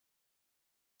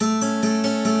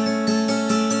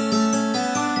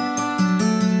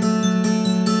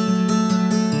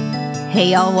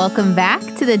Hey, y'all. Welcome back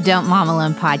to the Don't Mom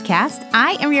Alone podcast.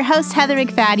 I am your host, Heather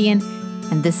McFadden,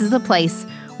 and this is the place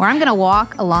where I'm going to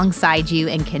walk alongside you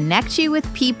and connect you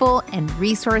with people and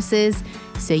resources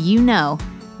so you know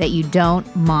that you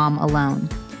don't mom alone.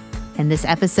 In this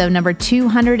episode number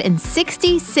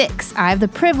 266, I have the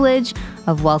privilege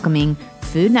of welcoming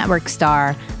Food Network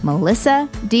star Melissa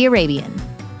d'Arabian.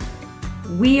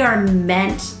 We are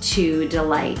meant to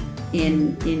delight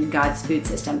in God's food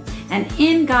system. And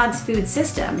in God's food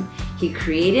system, He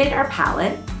created our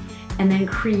palate and then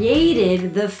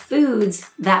created the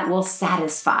foods that will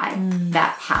satisfy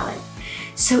that palate.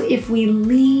 So if we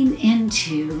lean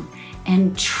into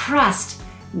and trust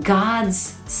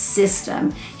God's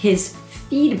system, His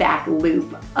feedback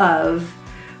loop of,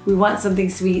 we want something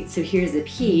sweet, so here's a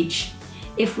peach.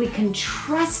 If we can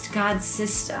trust God's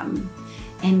system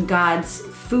and God's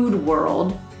food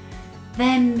world,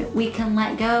 then we can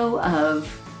let go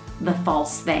of the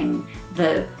false thing,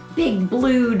 the big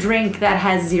blue drink that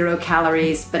has 0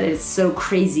 calories, but is so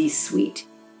crazy sweet.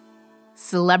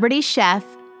 Celebrity chef,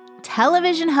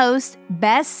 television host,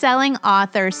 best-selling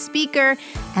author, speaker,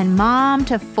 and mom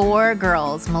to 4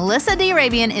 girls, Melissa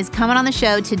d'Arabian is coming on the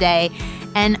show today.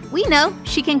 And we know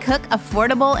she can cook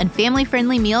affordable and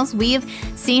family-friendly meals. We've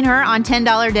seen her on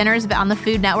 $10 dinners on the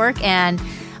Food Network and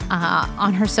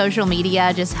on her social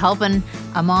media, just helping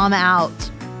a mom out.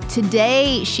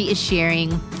 Today, she is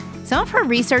sharing some of her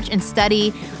research and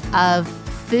study of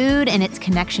food and its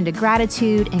connection to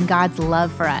gratitude and God's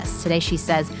love for us. Today, she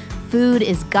says, food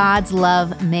is God's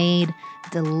love made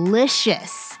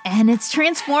delicious, and it's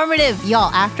transformative. Y'all,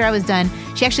 after I was done,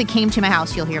 she actually came to my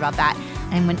house. You'll hear about that.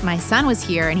 And when my son was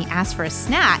here and he asked for a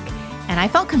snack, and I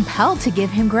felt compelled to give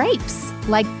him grapes.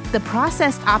 Like, the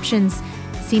processed options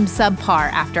seemed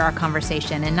subpar after our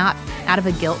conversation, and not out of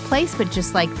a guilt place, but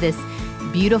just like this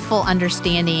beautiful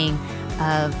understanding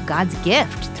of God's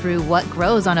gift through what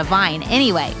grows on a vine.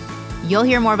 Anyway, you'll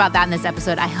hear more about that in this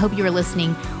episode. I hope you are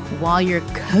listening while you're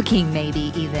cooking,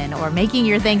 maybe even, or making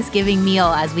your Thanksgiving meal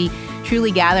as we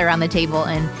truly gather around the table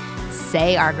and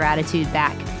say our gratitude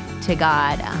back to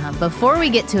God. Before we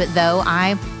get to it, though,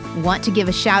 I want to give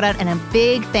a shout out and a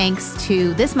big thanks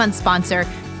to this month's sponsor,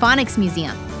 Phonics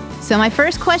Museum. So my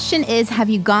first question is, have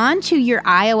you gone to your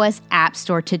iOS app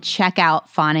store to check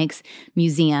out Phonics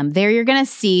Museum? There you're going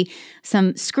to see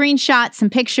some screenshots, some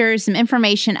pictures, some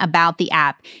information about the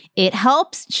app. It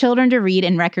helps children to read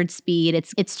in record speed.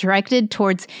 It's directed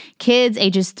towards kids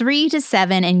ages 3 to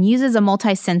 7 and uses a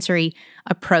multisensory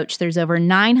approach. There's over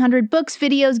 900 books,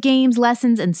 videos, games,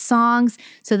 lessons, and songs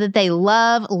so that they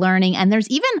love learning. And there's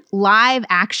even live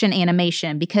action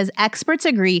animation because experts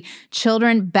agree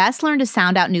children best learn to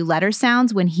sound out new letter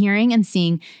sounds when hearing and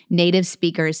seeing native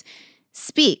speakers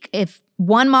speak. If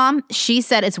one mom, she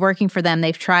said it's working for them.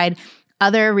 They've tried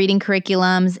other reading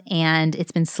curriculums and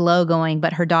it's been slow going,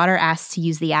 but her daughter asks to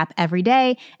use the app every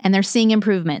day and they're seeing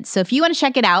improvements. So if you want to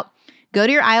check it out, go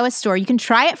to your iOS store. You can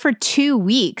try it for 2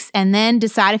 weeks and then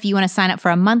decide if you want to sign up for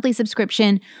a monthly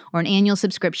subscription or an annual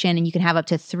subscription, and you can have up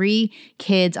to 3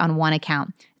 kids on one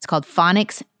account. It's called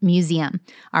Phonics Museum.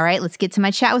 All right, let's get to my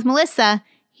chat with Melissa.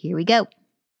 Here we go.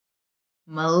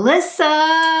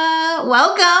 Melissa,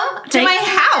 welcome to my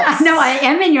house. No, I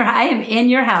am in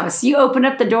your house. You open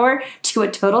up the door to a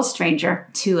total stranger.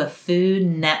 To a Food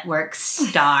Network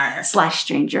star. /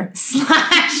 stranger.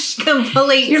 /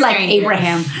 complete You're like stranger.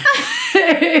 Abraham.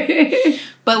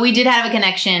 But we did have a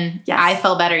connection. Yes. I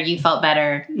felt better. You felt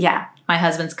better. Yeah. My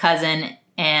husband's cousin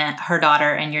and her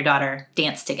daughter and your daughter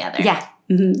danced together. Yeah.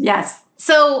 Mm-hmm. Yes.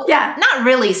 So, yeah, not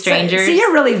really strangers. So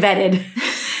you're really vetted.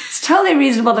 It's totally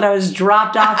reasonable that I was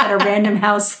dropped off at a random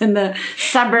house in the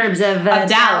suburbs of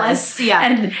Dallas.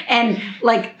 Yeah. And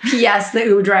like, P.S., the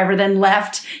Uber driver then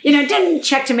left. Didn't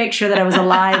check to make sure that I was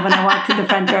alive when I walked through the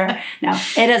front door. No,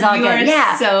 it is all good. You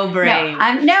are so brave.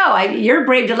 You're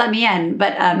brave to let me in,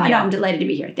 but I'm delighted to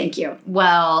be here. Thank you.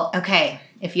 Well, okay.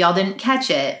 If y'all didn't catch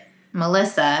it,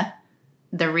 Melissa,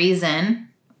 the reason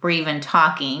we're even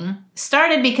talking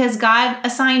started because God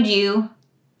assigned you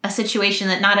a situation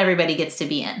that not everybody gets to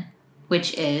be in,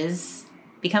 which is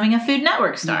becoming a Food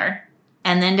Network star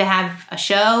and then to have a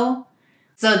show.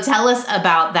 So tell us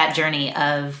about that journey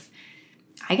of,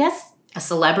 I guess, a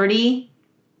celebrity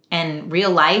and real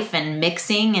life and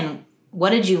mixing, and what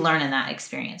did you learn in that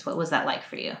experience? What was that like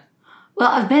for you?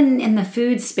 Well, I've been in the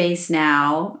food space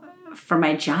now for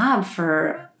my job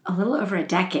for a little over a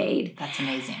decade. That's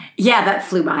amazing. Yeah, that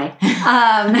flew by.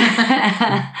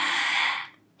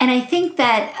 And I think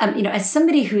that, as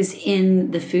somebody who's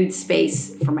in the food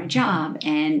space for my job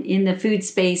and in the food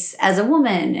space as a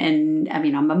woman, and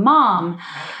I'm a mom,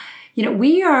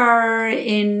 we are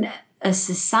in a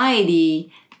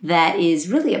society that is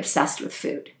really obsessed with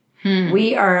food.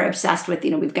 We are obsessed with,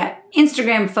 we've got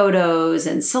Instagram photos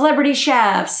and celebrity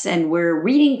chefs, and we're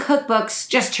reading cookbooks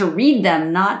just to read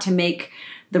them, not to make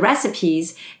the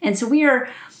recipes. And so we are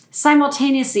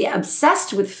simultaneously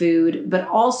obsessed with food, but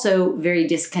also very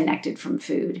disconnected from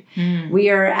food. We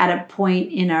are at a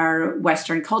point in our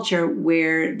Western culture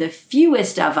where the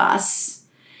fewest of us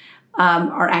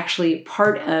are actually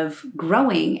part of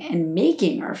growing and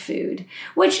making our food,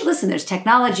 which, listen, there's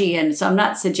technology. And so I'm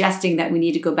not suggesting that we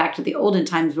need to go back to the olden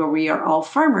times where we are all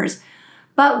farmers.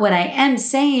 But what I am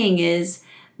saying is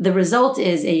the result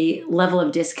is a level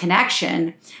of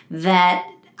disconnection that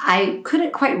I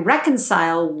couldn't quite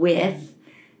reconcile with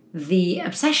the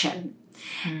obsession.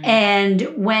 And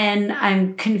when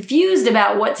I'm confused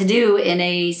about what to do in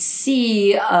a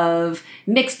sea of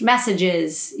mixed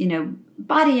messages,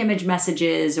 body image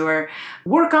messages, or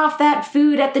work off that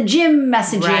food at the gym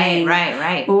messaging.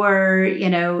 Right. Or,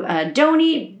 don't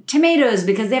eat tomatoes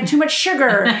because they have too much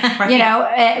sugar,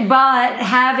 but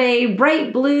have a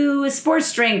bright blue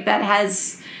sports drink that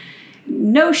has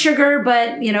no sugar,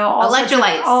 but,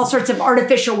 electrolytes, all sorts of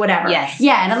artificial whatever. Yes.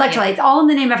 Yeah, and electrolytes, all in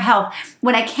the name of health.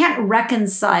 When I can't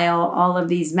reconcile all of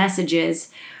these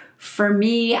messages, for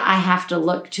me, I have to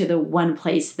look to the one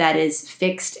place that is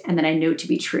fixed and that I know to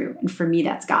be true. And for me,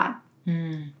 that's God.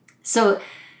 So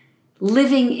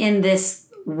living in this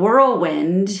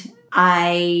whirlwind,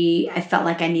 I felt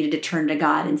like I needed to turn to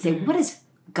God and say, what does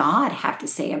God have to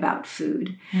say about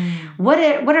food? What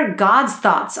are God's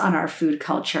thoughts on our food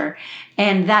culture?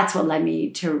 And that's what led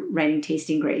me to writing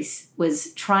Tasting Grace,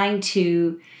 was trying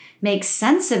to make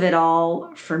sense of it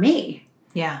all for me.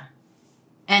 Yeah.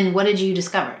 And what did you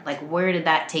discover? Like, where did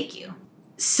that take you?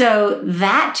 So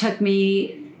that took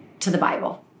me to the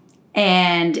Bible,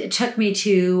 and it took me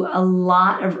to a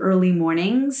lot of early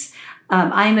mornings.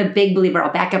 I'm a big believer.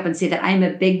 I'll back up and say that I'm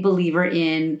a big believer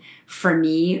in, for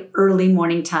me, early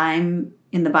morning time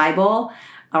in the Bible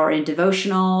or in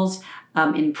devotionals,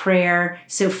 in prayer.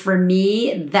 So for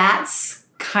me, that's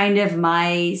kind of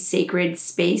my sacred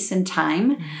space and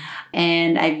time.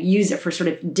 And I've used it for sort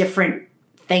of different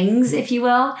things, if you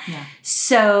will. Yeah.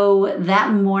 So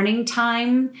that morning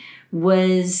time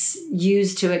was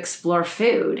used to explore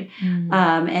food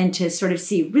and to sort of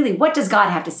see, really, what does God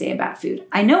have to say about food?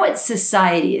 I know what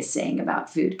society is saying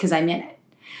about food because I'm in it,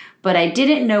 but I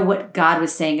didn't know what God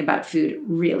was saying about food,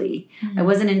 really. I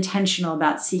wasn't intentional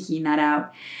about seeking that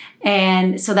out.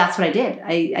 And so that's what I did.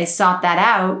 I sought that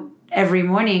out every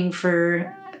morning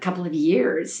for a couple of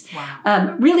years.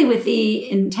 Wow. Really with the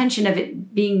intention of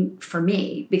it being for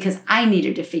me, because I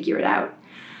needed to figure it out.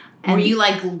 And were you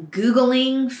like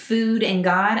Googling food and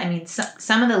God? I mean,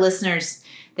 some of the listeners,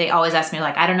 they always ask me,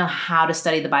 like, I don't know how to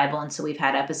study the Bible. And so we've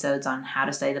had episodes on how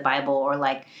to study the Bible, or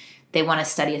like they want to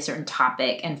study a certain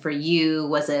topic. And for you,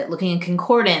 was it looking in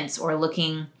concordance or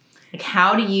looking, like,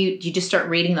 how do you just start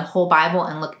reading the whole Bible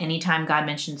and look anytime God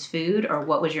mentions food, or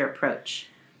what was your approach?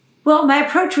 Well, my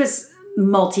approach was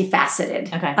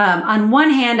multifaceted. Okay. On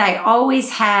one hand, I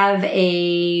always have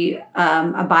a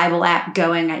Bible app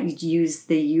going. I use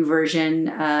the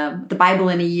YouVersion, the Bible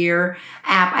in a Year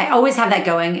app. I always have that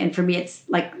going, and for me, it's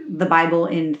like the Bible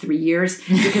in 3 years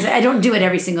because I don't do it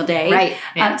every single day. Right.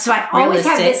 Yeah. So I always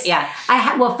have this. Yeah.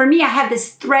 For me, I have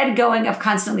this thread going of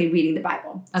constantly reading the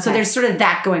Bible. Okay. So there's sort of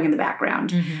that going in the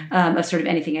background of sort of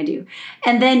anything I do,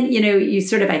 and then you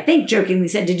sort of, I think, jokingly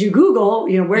said, "Did you Google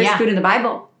where's food in the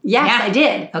Bible?" Yes, I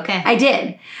did. Okay. I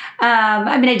did.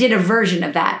 I did a version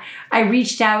of that. I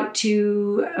reached out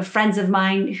to friends of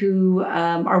mine who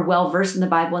are well-versed in the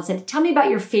Bible and said, tell me about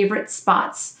your favorite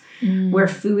spots where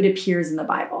food appears in the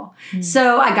Bible.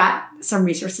 So I got some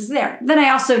resources there. Then I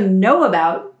also know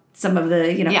about some of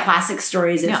the, classic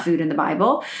stories of food in the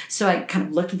Bible. So I kind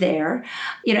of looked there,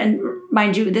 and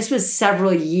mind you, this was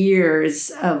several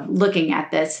years of looking at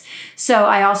this. So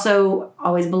I also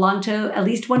always belonged to at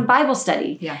least one Bible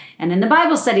study. Yeah. And in the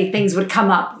Bible study, things would come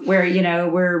up where,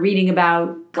 we're reading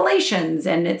about Galatians,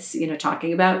 and it's,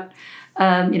 talking about,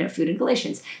 food in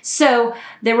Galatians. So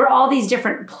there were all these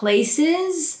different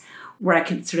places where I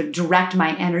could sort of direct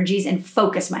my energies and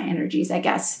focus my energies, I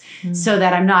guess, so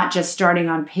that I'm not just starting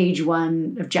on page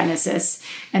 1 of Genesis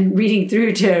and reading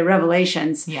through to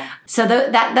Revelations. Yeah. So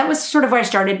that was sort of where I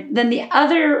started. Then the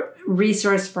other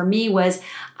resource for me was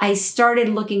I started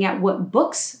looking at what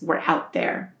books were out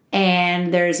there.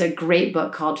 And there's a great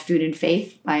book called Food and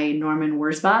Faith by Norman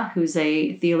Wurzbach, who's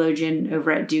a theologian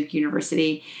over at Duke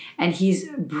University. And he's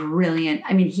brilliant.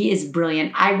 He is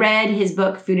brilliant. I read his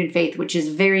book, Food and Faith, which is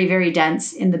very, very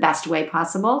dense in the best way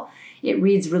possible. It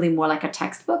reads really more like a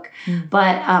textbook.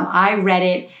 But I read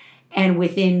it, And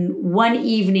within one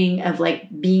evening of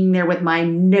like being there with my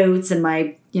notes and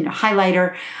my,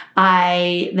 highlighter,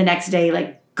 I, the next day,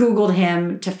 like Googled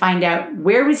him to find out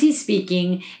where was he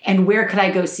speaking and where could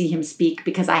I go see him speak,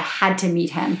 because I had to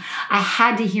meet him. I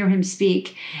had to hear him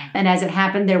speak. Yeah. And as it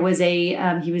happened, there was he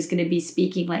was going to be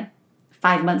speaking like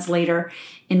 5 months later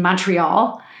in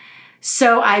Montreal.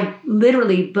 So I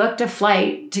literally booked a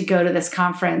flight to go to this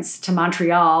conference to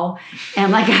Montreal.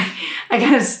 And like I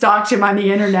kind of stalked him on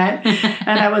the internet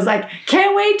and I was like,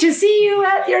 can't wait to see you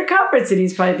at your conference. And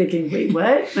he's probably thinking, wait,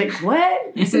 what? Like,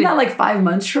 what? Isn't that like 5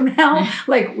 months from now?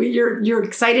 Like you're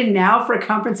excited now for a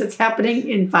conference that's happening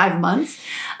in 5 months?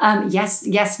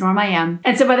 Yes, Norm, I am.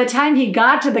 And so by the time he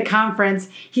got to the conference,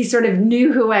 he sort of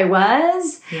knew who I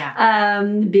was. Yeah.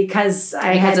 Because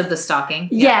of the stalking.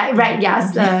 Yeah, right.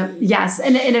 Yes. Yes.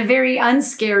 And in a very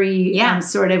unscary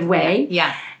sort of way.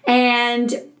 Yeah.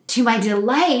 And to my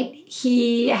delight,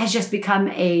 he has just become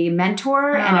a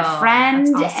mentor and a friend.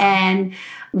 That's awesome. And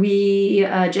we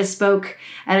just spoke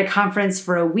at a conference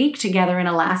for a week together in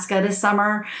Alaska this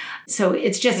summer. So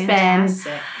it's just been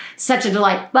such a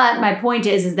delight. But my point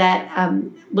is that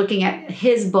looking at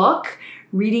his book,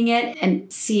 reading it and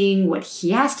seeing what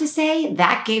he has to say,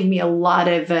 that gave me a lot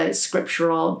of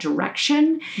scriptural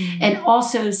direction and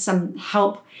also some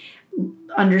help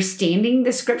understanding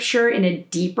the scripture in a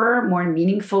deeper, more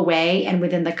meaningful way and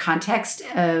within the context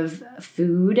of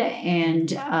food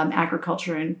and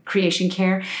agriculture and creation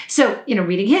care. So,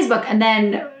 reading his book. And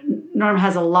then Norm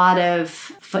has a lot of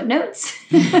footnotes.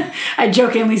 I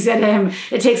jokingly said to him,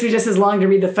 it takes me just as long to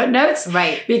read the footnotes.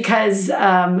 Right. Because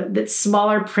it's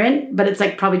smaller print, but it's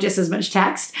like probably just as much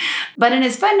text. But in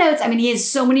his footnotes, he has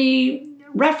so many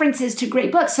references to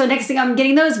great books. So next thing I'm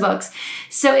getting those books.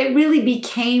 So it really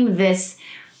became this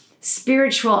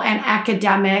spiritual and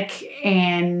academic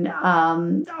and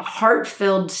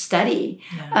heart-filled study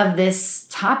of this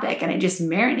topic. And I just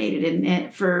marinated in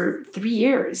it for 3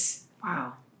 years.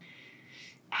 Wow.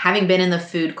 Having been in the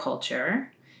food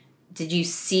culture, did you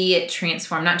see it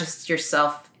transform not just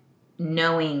yourself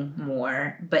knowing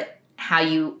more, but how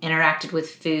you interacted with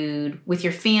food, with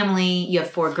your family? You have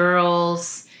 4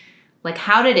 girls. Like,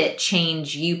 how did it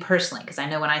change you personally? Because I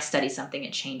know when I study something,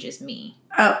 it changes me.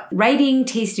 Writing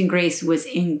Taste and Grace was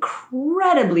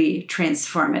incredibly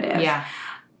transformative. Yeah.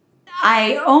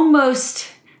 I almost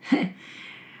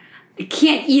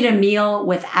can't eat a meal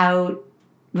without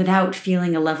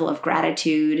feeling a level of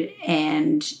gratitude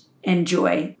and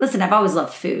joy. Listen, I've always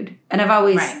loved food and I've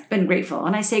always been grateful,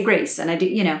 and I say grace and I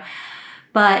do,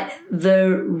 but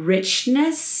the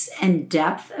richness and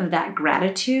depth of that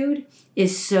gratitude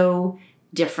is so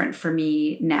different for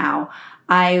me now.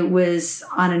 I was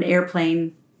on an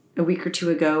airplane a week or two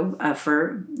ago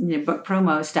for book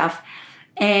promo stuff,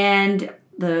 and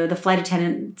the flight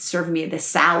attendant served me this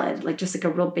salad, just like a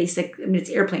real basic. It's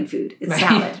airplane food. It's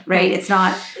salad, right? It's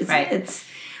not. It's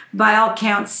by all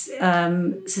counts,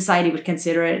 society would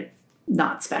consider it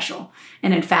not special,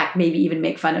 and in fact, maybe even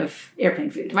make fun of airplane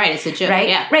food. Right, it's a joke. Right,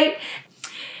 yeah. Right.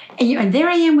 And there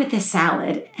I am with this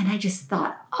salad, and I just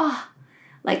thought,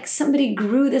 like somebody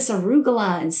grew this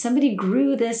arugula and somebody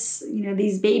grew this,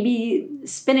 these baby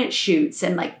spinach shoots.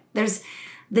 And like, there's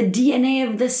the DNA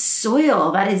of the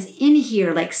soil that is in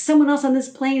here. Like someone else on this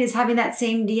plane is having that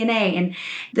same DNA. And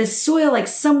the soil, like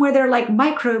somewhere there are like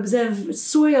microbes of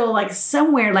soil, like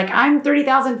somewhere, like I'm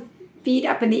 30,000 feet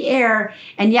up in the air.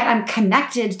 And yet I'm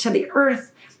connected to the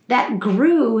earth that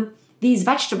grew these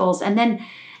vegetables. And then,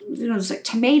 there's like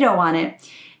tomato on it.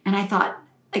 And I thought,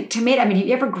 like tomato, have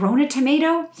you ever grown a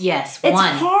tomato? Yes, it's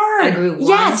one. hard. I grew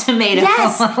one tomato.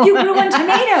 Yes, you grew one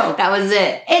tomato. That was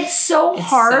it. It's so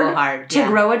hard to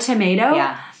grow a tomato.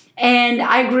 Yeah. And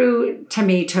I grew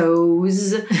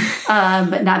tomatoes,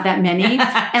 but not that many.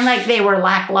 And like they were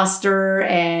lackluster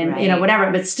and whatever.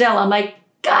 But still, I'm like,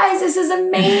 guys, this is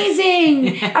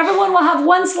amazing. Everyone will have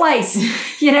one slice,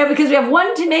 because we have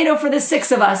one tomato for the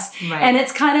 6 of us. Right. And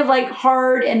it's kind of like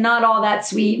hard and not all that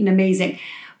sweet and amazing.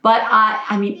 But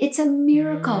it's a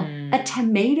miracle. A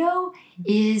tomato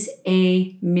is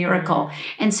a miracle.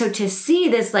 And so to see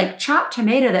this like chopped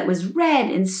tomato that was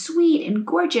red and sweet and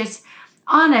gorgeous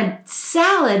on a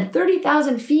salad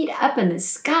 30,000 feet up in the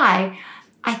sky,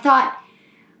 I thought,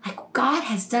 like, God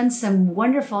has done some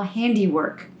wonderful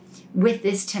handiwork with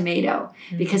this tomato.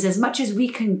 Because as much as we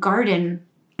can garden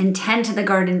and tend to the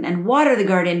garden and water the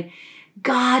garden,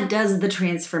 God does the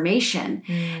transformation.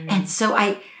 And so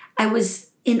I was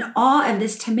in awe of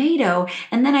this tomato.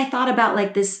 And then I thought about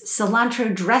like this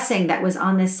cilantro dressing that was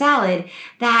on this salad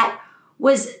that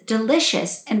was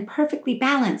delicious and perfectly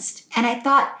balanced. And I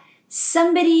thought,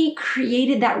 somebody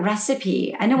created that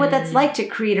recipe. I know what that's like to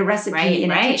create a recipe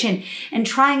in a kitchen and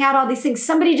trying out all these things.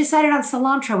 Somebody decided on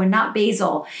cilantro and not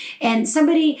basil. And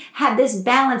somebody had this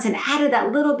balance and added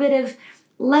that little bit of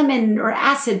lemon or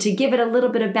acid to give it a little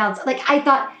bit of balance. Like, I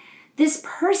thought, this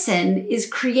person is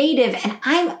creative and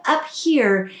I'm up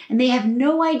here and they have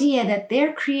no idea that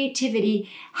their creativity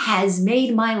has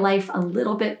made my life a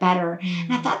little bit better.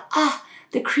 And I thought,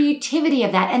 the creativity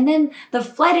of that. And then the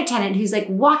flight attendant who's like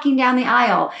walking down the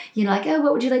aisle, you know, like, oh,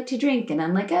 what would you like to drink? And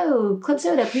I'm like, oh, club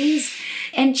soda, please.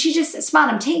 And she just smiled.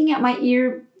 I'm taking out my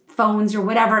earphones or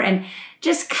whatever and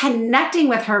just connecting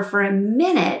with her for a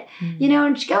minute, you know,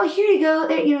 and she go, here you go,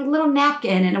 there, you know, a little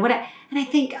napkin and whatever. And I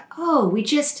think, oh, we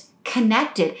just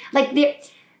connected. Like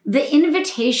the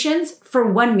invitations for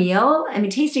one meal, I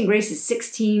mean, Tasting Grace is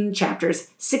 16 chapters,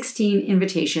 16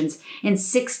 invitations, and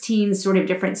 16 sort of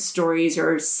different stories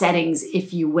or settings,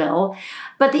 if you will.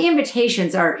 But the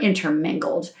invitations are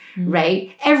intermingled,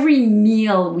 right? Every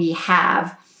meal we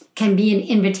have can be an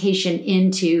invitation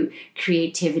into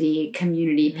creativity,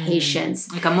 community,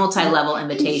 patience. Like a multi-level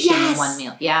invitation in one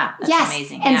meal. Yeah, that's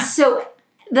amazing. And so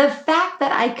the fact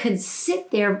that I could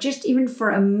sit there just even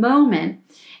for a moment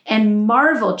and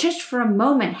marvel just for a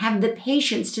moment, have the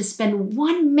patience to spend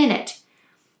 1 minute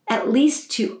at least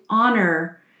to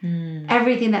honor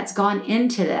everything that's gone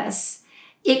into this,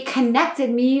 it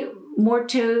connected me more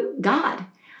to God.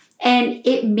 And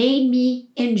it made me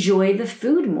enjoy the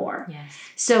food more. Yes.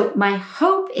 So my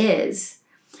hope is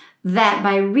that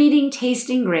by reading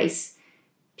Tasting Grace,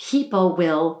 people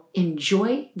will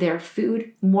enjoy their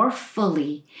food more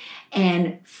fully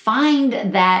and find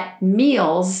that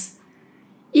meals,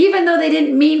 even though they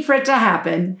didn't mean for it to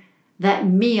happen, that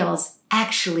meals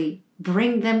actually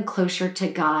bring them closer to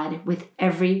God with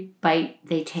every bite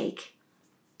they take.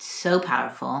 So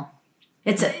powerful.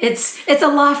 It's a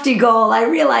lofty goal, I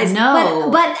realize. No,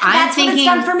 but that's what it's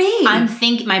done for me. I'm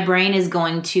thinking my brain is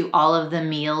going to all of the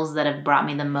meals that have brought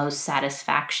me the most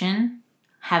satisfaction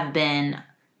have been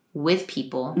with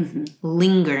people,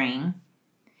 lingering,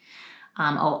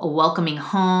 a welcoming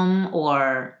home,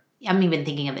 or I'm even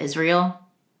thinking of Israel.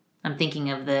 I'm thinking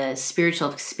of the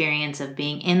spiritual experience of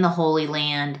being in the Holy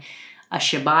Land, a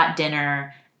Shabbat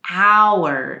dinner,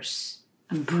 hours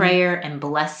of prayer and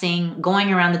blessing,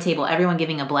 going around the table, everyone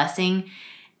giving a blessing.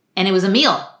 And it was a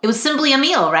meal. It was simply a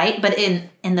meal, right? But in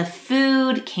the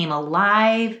food came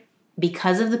alive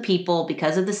because of the people,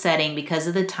 because of the setting, because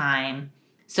of the time.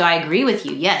 So I agree with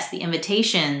you. Yes, the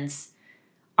invitations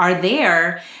are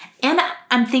there. And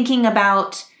I'm thinking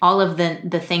about all of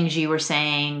the things you were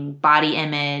saying, body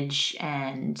image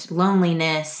and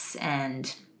loneliness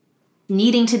and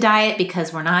needing to diet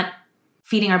because we're not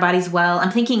feeding our bodies well.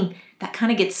 I'm thinking that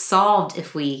kind of gets solved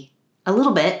if we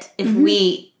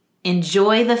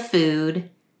enjoy the food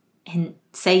and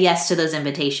say yes to those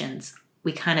invitations.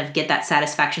 We kind of get that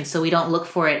satisfaction so we don't look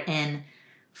for it in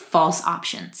false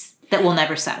options that will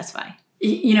never satisfy.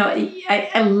 You know,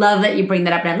 I love that you bring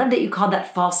that up, and I love that you called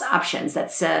that false options.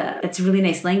 That's really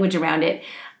nice language around it.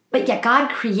 But yeah, God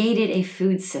created a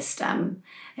food system,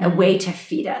 a way to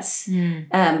feed us,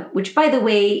 which, by the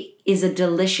way, is a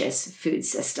delicious food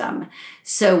system.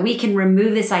 So we can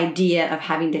remove this idea of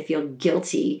having to feel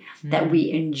guilty that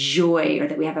we enjoy, or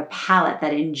that we have a palate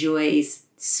that enjoys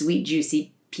sweet,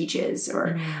 juicy peaches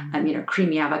or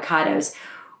creamy avocados.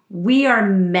 We are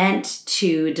meant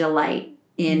to delight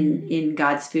in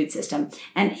God's food system.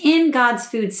 And in God's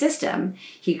food system,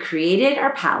 He created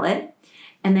our palate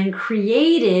and then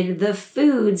created the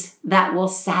foods that will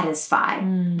satisfy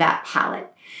that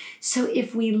palate. So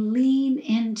if we lean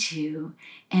into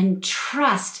and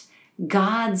trust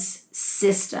God's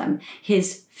system,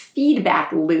 His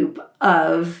feedback loop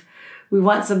of, we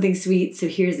want something sweet, so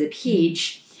here's a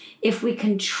peach. If we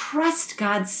can trust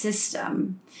God's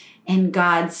system and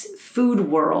God's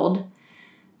food world,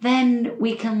 then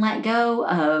we can let go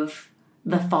of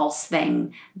the false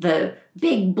thing, the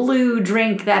big blue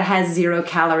drink that has 0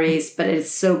 calories, but it's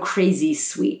so crazy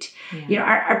sweet. Yeah. You know,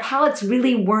 our palates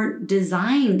really weren't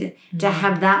designed to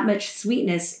have that much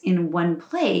sweetness in one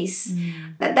place.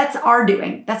 That's our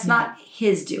doing. That's not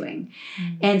His doing.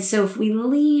 And so if we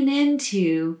lean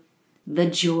into the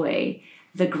joy,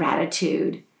 the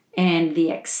gratitude, and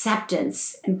the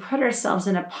acceptance, and put ourselves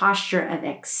in a posture of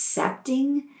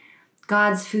accepting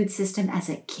God's food system as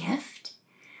a gift,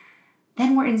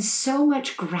 then we're in so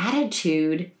much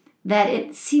gratitude that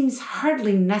it seems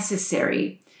hardly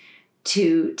necessary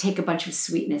to take a bunch of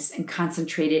sweetness and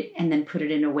concentrate it and then put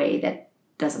it in a way that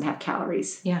doesn't have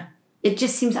calories. Yeah. it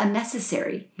just seems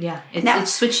unnecessary. Yeah,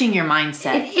 it's switching your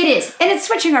mindset. It is, and it's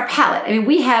switching our palate. I mean,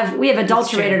 we have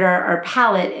adulterated our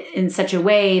palate in such a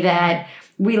way that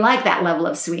we like that level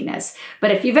of sweetness.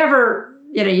 But if you've ever,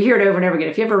 you hear it over and over again,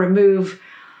 if you ever remove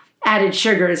added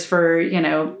sugars for,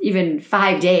 even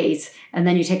 5 days, and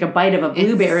then you take a bite of a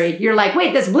blueberry, you're like,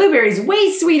 wait, this blueberry is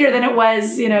way sweeter than it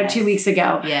was, 2 weeks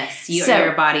ago. Yes,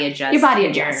 your body adjusts. Your body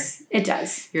adjusts. It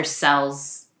does. Your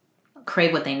cells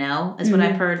crave what they know, is what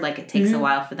I've heard. Like, it takes a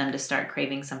while for them to start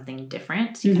craving something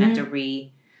different. You can have to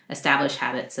re-establish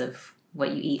habits of what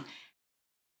you eat.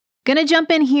 Gonna jump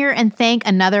in here and thank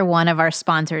another one of our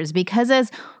sponsors, because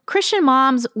as Christian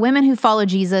moms, women who follow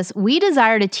Jesus, we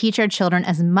desire to teach our children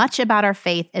as much about our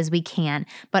faith as we can.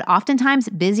 But oftentimes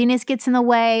busyness gets in the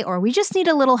way, or we just need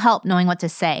a little help knowing what to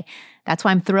say. That's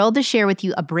why I'm thrilled to share with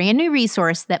you a brand new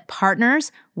resource that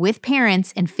partners with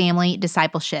parents in family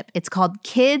discipleship. It's called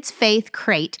Kids Faith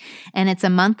Crate, and it's a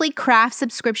monthly craft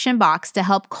subscription box to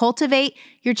help cultivate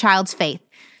your child's faith.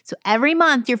 So every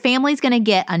month, your family's going to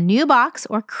get a new box,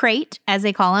 or crate, as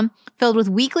they call them, filled with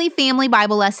weekly family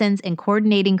Bible lessons and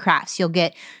coordinating crafts. You'll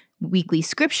get weekly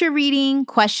scripture reading,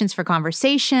 questions for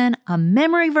conversation, a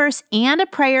memory verse, and a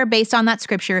prayer based on that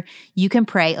scripture you can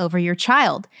pray over your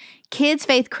child. Kids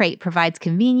Faith Crate provides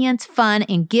convenience, fun,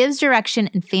 and gives direction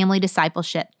in family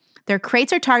discipleship. Their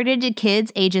crates are targeted to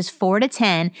kids ages 4 to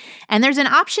 10, and there's an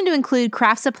option to include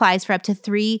craft supplies for up to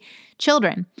 3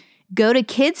 children. Go to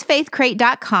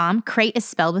kidsfaithcrate.com, crate is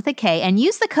spelled with a K, and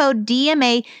use the code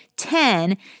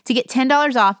DMA10 to get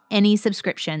 $10 off any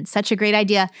subscription. Such a great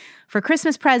idea for a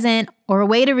Christmas present or a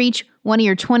way to reach one of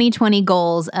your 2020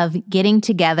 goals of getting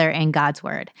together in God's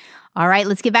Word. All right,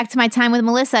 let's get back to my time with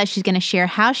Melissa. She's going to share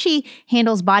how she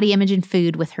handles body image and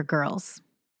food with her girls.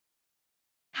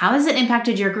 How has it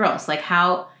impacted your girls? Like,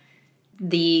 how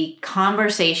the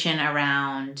conversation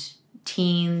around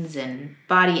teens and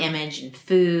body image and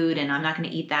food, and I'm not going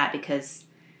to eat that because,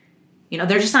 they're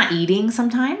just not eating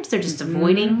sometimes. They're just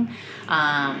avoiding,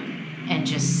 and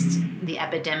just the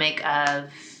epidemic of,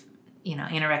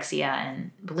 anorexia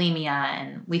and bulimia,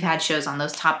 and we've had shows on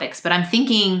those topics. But I'm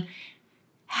thinking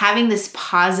having this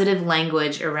positive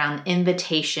language around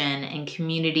invitation and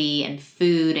community and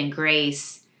food and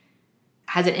grace,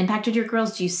 has it impacted your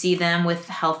girls? Do you see them with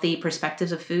healthy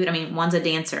perspectives of food? I mean, one's a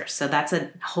dancer, so that's a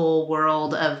whole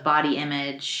world of body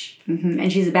image. Mm-hmm.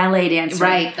 And she's a ballet dancer.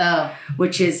 Right. Oh.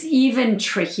 Which is even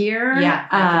trickier. Yeah,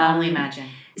 I can only imagine.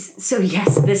 So,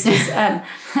 yes, this is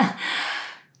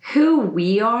who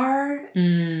we are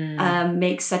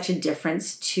makes such a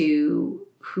difference to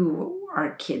who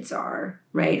our kids are,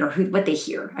 right? Or what they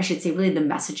hear. I should say, really the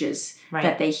messages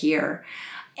that they hear.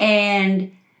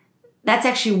 And that's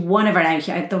actually one of our, I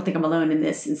don't think I'm alone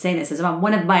in saying this, is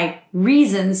one of my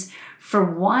reasons for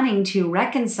wanting to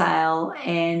reconcile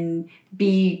and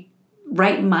be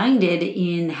right-minded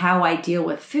in how I deal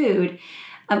with food.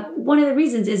 One of the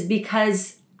reasons is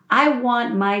because I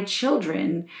want my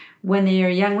children, when they are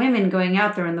young women going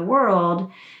out there in the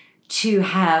world, to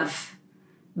have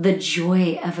the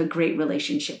joy of a great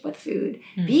relationship with food.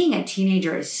 Being a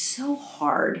teenager is so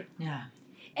hard. Yeah.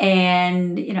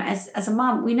 And, as a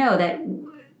mom, we know that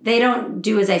they don't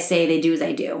do as I say, they do as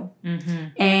I do. Mm-hmm.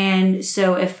 And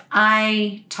so if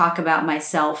I talk about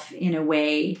myself in a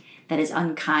way that is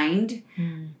unkind,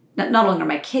 not only are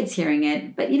my kids hearing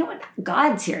it, but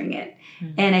God's hearing it.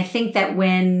 Mm-hmm. And I think that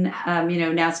when,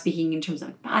 now speaking in terms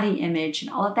of body image and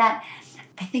all of that,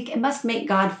 I think it must make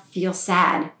God feel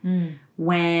sad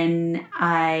when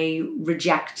I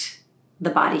reject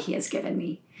the body he has given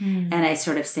me. And I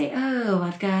sort of say, oh,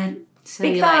 I've got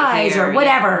big thighs or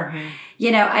whatever.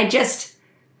 Yeah. I just,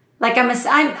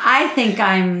 I think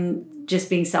I'm just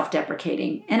being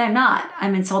self-deprecating. And I'm not.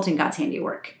 I'm insulting God's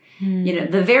handiwork.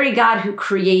 The very God who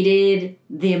created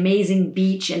the amazing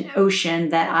beach and ocean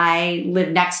that I live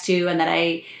next to and that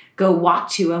I go walk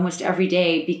to almost every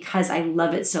day because I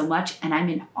love it so much. And I'm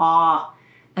in awe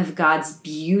of God's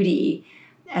beauty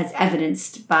as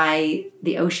evidenced by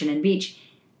the ocean and beach.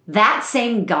 That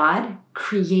same God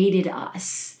created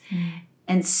us.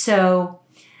 And so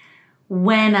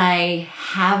when I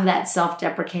have that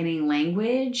self-deprecating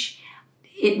language,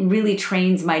 it really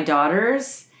trains my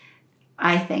daughters,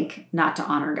 I think, not to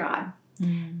honor God.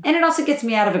 And it also gets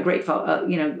me out of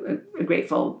a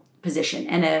grateful position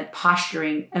and a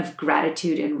posturing of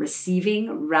gratitude and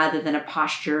receiving rather than a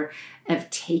posture of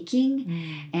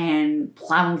taking and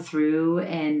plowing through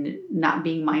and not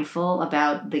being mindful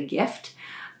about the gift.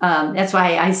 That's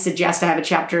why I suggest I have a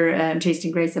chapter,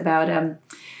 Tasting Grace, about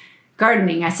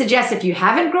gardening. I suggest if you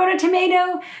haven't grown a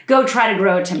tomato, go try to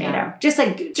grow a tomato.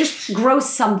 Yeah. Just grow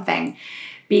something.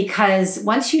 because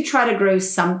once you try to grow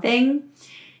something,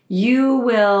 you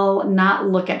will not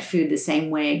look at food the same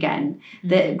way again.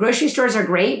 The grocery stores are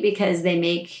great because they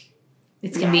make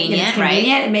it's convenient, right?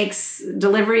 It makes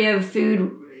delivery of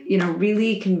food,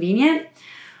 really convenient.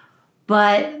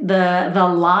 But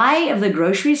the lie of the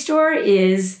grocery store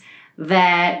is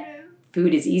that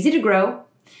food is easy to grow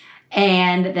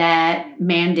and that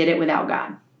man did it without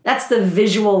God. That's the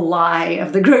visual lie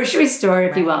of the grocery store,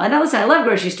 if you will. And listen, I love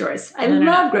grocery stores. I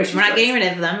love grocery stores. We're not getting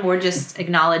rid of them. We're just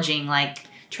acknowledging,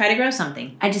 try to grow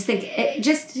something. I just think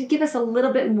just to give us a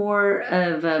little bit more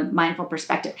of a mindful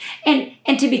perspective.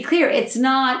 And to be clear, it's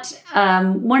not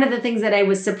one of the things that I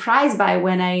was surprised by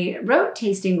when I wrote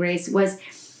Tasting Grace was,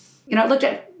 I looked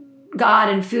at God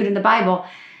and food in the Bible.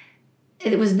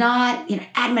 It was not,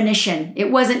 admonition. It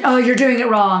wasn't, oh, you're doing it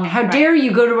wrong. How dare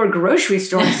you go to a grocery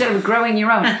store instead of growing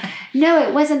your own? No,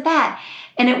 it wasn't that.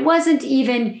 And it wasn't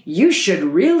even, you should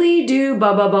really do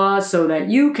blah, blah, blah so that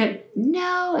you can.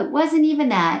 No, it wasn't even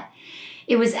that.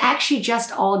 It was actually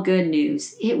just all good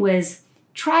news. It was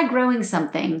try growing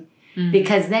something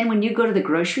because then when you go to the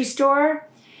grocery store,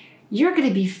 you're going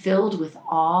to be filled with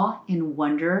awe and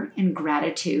wonder and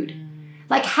gratitude.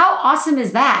 How awesome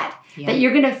is that? Yeah. That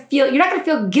you're not going to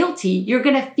feel guilty. You're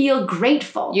going to feel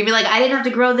grateful. You'll be like, I didn't have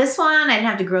to grow this one. I didn't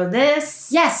have to grow this.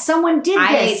 Yes, someone did this.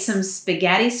 I ate some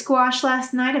spaghetti squash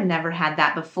last night. I've never had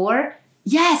that before.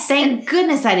 Yes. Thank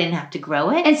goodness I didn't have to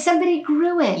grow it. And somebody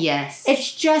grew it. Yes.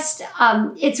 It's just,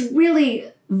 it's really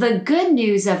the good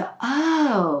news of,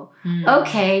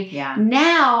 okay. Yeah.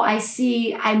 Now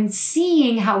I'm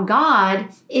seeing how God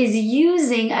is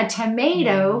using a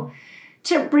tomato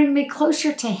to bring me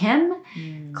closer to Him,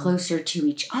 closer to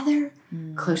each other,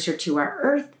 closer to our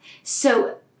earth.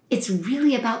 So it's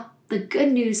really about the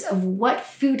good news of what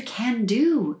food can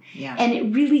do. Yeah. And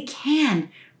it really can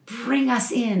bring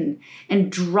us in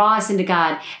and draw us into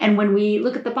God. And when we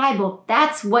look at the Bible,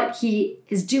 that's what He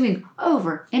is doing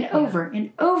over and over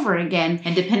and over again.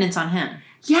 And dependence on Him.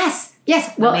 Yes.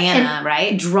 Well, manna,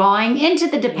 right? Drawing into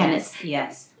the dependence.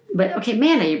 Yes. But okay,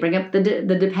 manna, you bring up the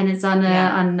dependence on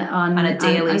a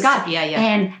daily on God. Yeah.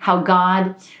 And how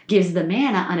God gives the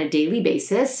manna on a daily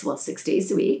basis. Well, 6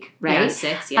 days a week, right? Yeah,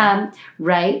 6, yeah.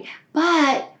 Right.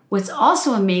 But what's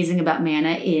also amazing about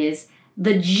manna is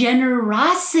the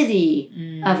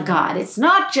generosity of God. It's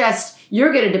not just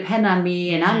you're going to depend on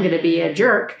me and I'm going to be a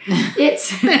jerk.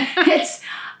 It's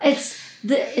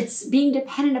being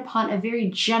dependent upon a very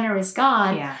generous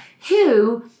God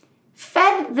who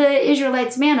fed the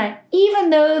Israelites manna,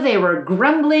 even though they were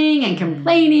grumbling and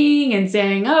complaining and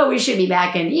saying, oh, we should be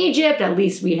back in Egypt. At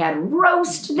least we had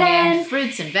roast then. And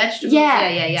fruits and vegetables.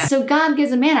 Yeah. So God gives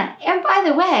them manna. And by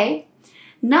the way,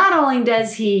 not only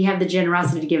does He have the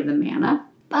generosity to give them manna,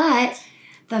 but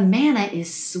the manna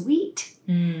is sweet.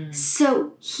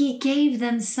 So He gave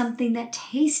them something that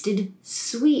tasted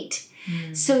sweet.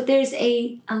 So there's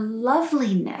a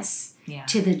loveliness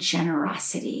to the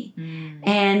generosity.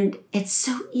 And it's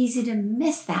so easy to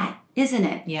miss that, isn't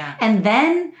it? Yeah. And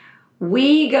then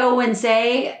we go and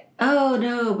say, oh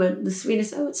no, but the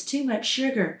sweetness, it's too much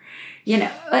sugar.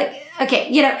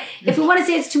 If we want to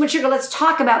say it's too much sugar, let's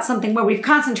talk about something where we've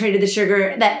concentrated the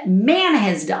sugar that man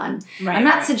has done. Right, I'm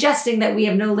not suggesting that we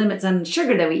have no limits on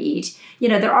sugar that we eat.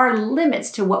 There are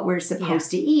limits to what we're supposed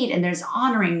to eat, and there's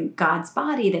honoring God's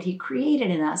body that He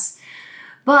created in us.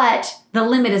 But the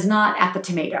limit is not at the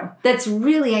tomato. That's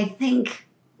really, I think,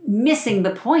 missing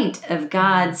the point of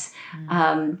God's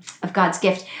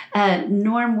gift.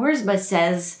 Norm Wurzba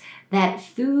says that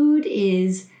food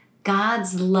is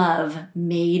God's love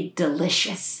made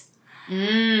delicious.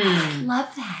 I love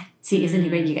that. See, isn't it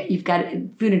great? You've got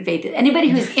food and faith. Anybody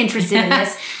who's interested in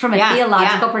this from a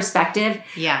theological perspective,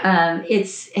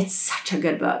 it's such a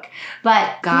good book.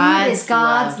 But food is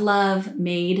God's love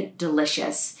made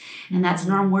delicious. And that's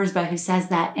Norm Wurzba who says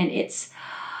that. And it's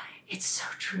so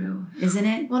true, isn't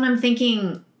it? Well, I'm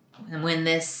thinking when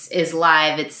this is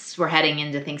live, we're heading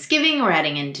into Thanksgiving, we're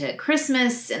heading into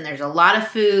Christmas, and there's a lot of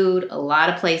food, a lot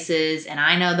of places. And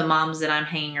I know the moms that I'm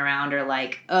hanging around are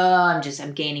like, oh,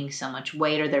 I'm gaining so much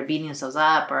weight, or they're beating themselves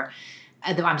up, or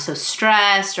I'm so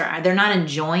stressed, or they're not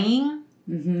enjoying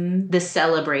the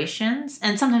celebrations.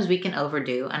 And sometimes we can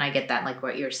overdo, and I get that, like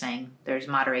what you're saying, there's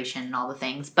moderation and all the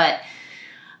things. But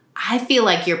I feel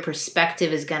like your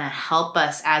perspective is going to help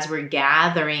us as we're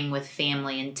gathering with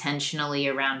family intentionally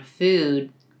around food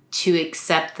to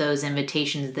accept those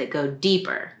invitations that go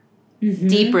deeper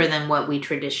than what we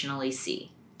traditionally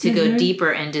see, to go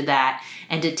deeper into that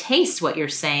and to taste what you're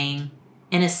saying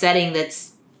in a setting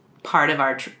that's part of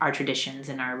our traditions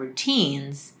and our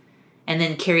routines, and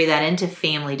then carry that into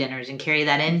family dinners and carry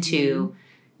that into,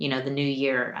 the new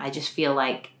year. I just feel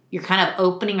like you're kind of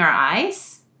opening our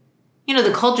eyes.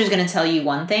 The culture is going to tell you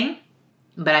one thing,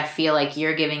 but I feel like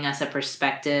you're giving us a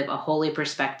perspective, a holy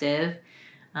perspective,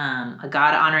 a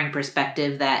God-honoring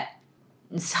perspective that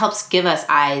helps give us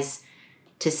eyes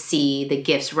to see the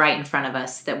gifts right in front of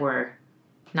us that we're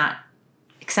not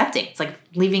accepting. It's like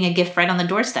leaving a gift right on the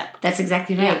doorstep. That's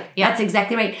exactly right. Yeah. That's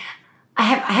exactly right. I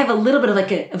have a little bit of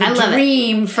a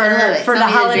dream for the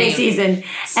holiday season.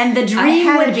 And the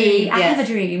dream would be, I have a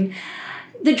dream.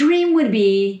 The dream would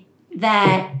be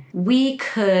that we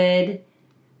could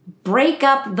break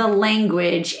up the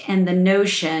language and the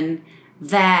notion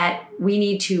that we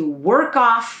need to work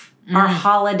off our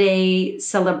holiday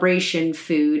celebration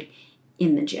food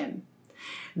in the gym.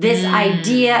 This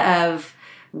idea of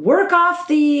work off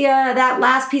the that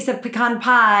last piece of pecan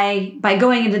pie by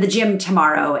going into the gym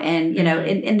tomorrow, and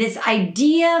and this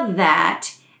idea that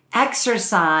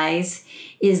exercise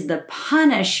is the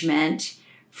punishment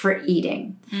for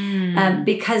eating.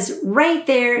 Because right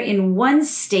there in one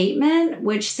statement,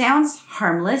 which sounds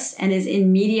harmless and is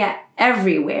in media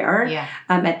everywhere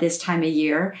at this time of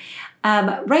year,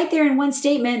 right there in one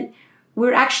statement,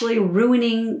 we're actually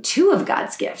ruining two of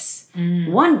God's gifts.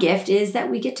 One gift is that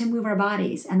we get to move our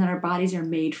bodies, and that our bodies are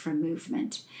made for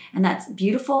movement. And that's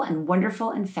beautiful and wonderful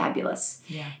and fabulous.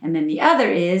 Yeah. And then the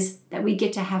other is that we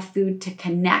get to have food to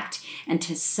connect and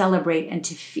to celebrate and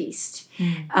to feast.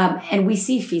 And we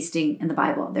see feasting in the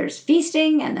Bible. There's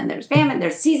feasting, and then there's famine.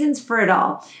 There's seasons for it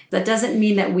all. That doesn't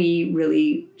mean that we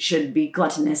really should be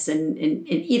gluttonous and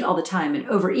eat all the time and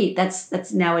overeat.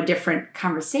 That's now a different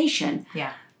conversation.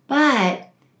 Yeah.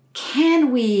 But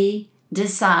can we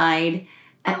decide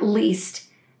at least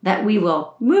that we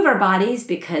will move our bodies,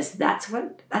 because that's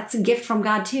a gift from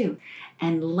God too.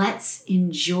 And let's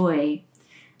enjoy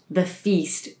the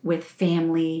feast with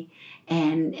family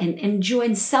and enjoy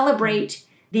and celebrate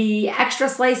the extra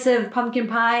slice of pumpkin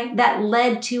pie that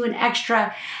led to an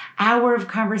extra hour of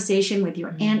conversation with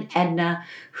your Aunt Edna,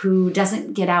 who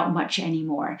doesn't get out much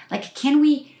anymore. Like, can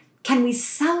we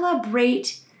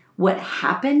celebrate what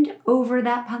happened over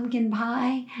that pumpkin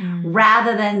pie,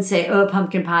 rather than say, oh,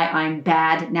 pumpkin pie, I'm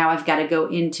bad. Now I've got to go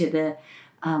into the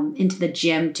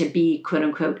gym to be quote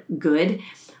unquote good.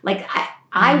 Like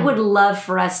I would love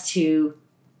for us to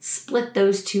split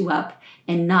those two up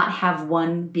and not have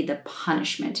one be the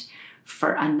punishment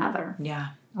for another. Yeah.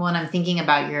 Well, and I'm thinking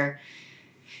about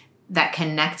that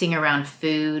connecting around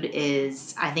food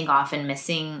is, I think, often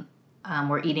missing.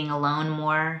 We're eating alone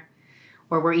more,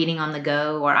 or we're eating on the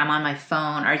go, or I'm on my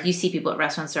phone, or you see people at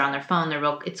restaurants, they're on their phone.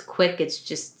 It's quick. It's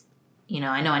just,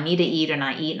 I know I need to eat, and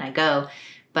I eat and I go.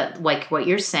 But like what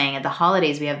you're saying, at the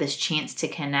holidays, we have this chance to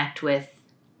connect with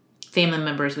family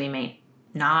members we may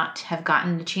not have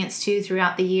gotten the chance to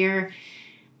throughout the year.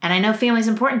 And I know family is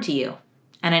important to you.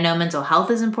 And I know mental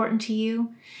health is important to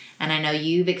you. And I know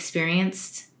you've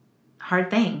experienced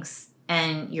hard things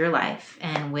in your life.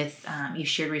 And with, you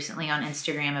shared recently on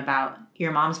Instagram about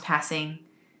your mom's passing.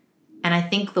 And I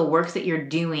think the work that you're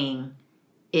doing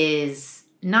is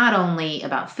not only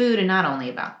about food and not only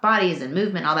about bodies and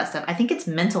movement, all that stuff. I think it's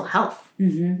mental health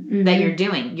that you're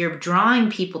doing. You're drawing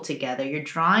people together. You're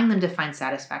drawing them to find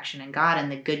satisfaction in God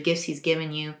and the good gifts He's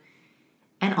given you.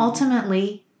 And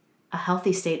ultimately, a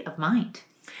healthy state of mind,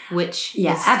 which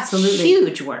is absolutely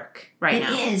huge work right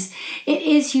now. It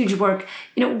is huge work.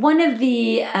 One of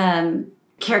the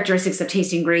characteristics of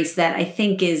Tasting Grace that I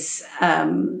think is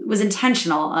was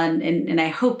intentional, and I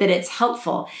hope that it's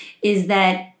helpful, is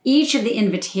that each of the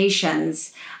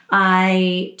invitations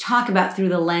I talk about through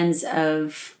the lens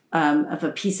of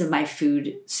a piece of my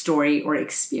food story or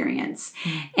experience.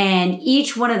 And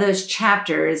each one of those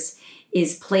chapters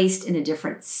is placed in a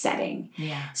different setting.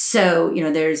 Yeah. So,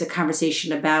 there's a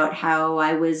conversation about how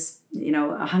I was,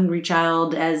 a hungry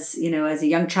child as a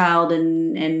young child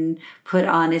and put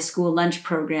on a school lunch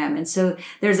program. And so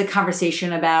there's a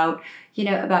conversation about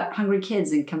hungry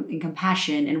kids and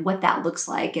compassion and what that looks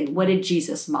like and what did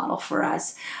Jesus model for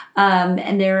us.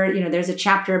 And there's a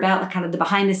chapter about kind of the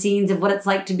behind the scenes of what it's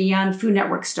like to be on Food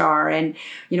Network Star, and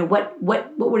what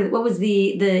was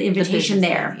the invitation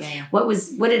there? Yeah. What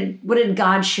did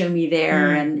God show me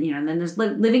there? And and then there's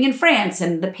living in France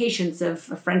and the patience of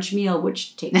a French meal,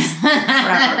 which takes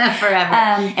forever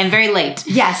and very late.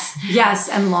 Yes,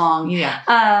 and long.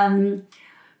 Yeah.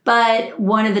 But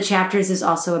one of the chapters is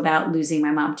also about losing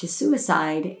my mom to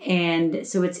suicide. And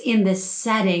so it's in this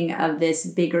setting of this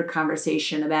bigger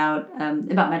conversation about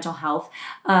mental health,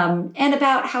 and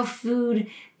about how food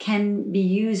can be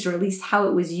used, or at least how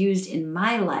it was used in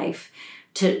my life,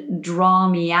 to draw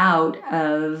me out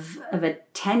of a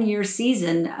 10-year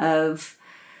season of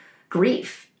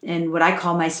grief and what I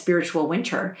call my spiritual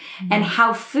winter, and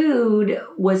how food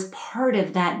was part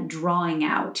of that drawing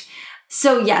out.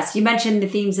 So yes, you mentioned the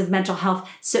themes of mental health.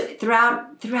 So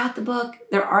throughout the book,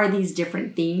 there are these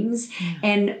different themes.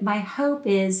 And my hope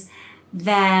is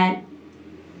that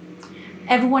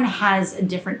everyone has a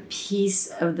different piece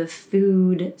of the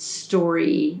food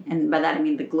story. And by that, I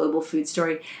mean the global food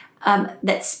story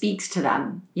that speaks to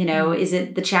them. Is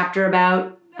it the chapter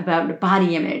about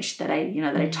body image that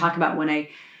I talk about when I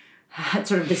had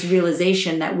sort of this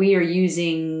realization that we are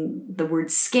using the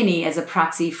word skinny as a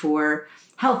proxy for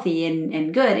healthy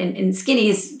and good, and skinny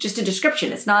is just a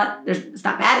description. It's not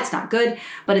bad, it's not good,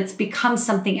 but it's become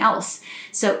something else.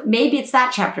 So maybe it's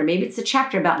that chapter. Maybe it's a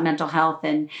chapter about mental health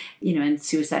and and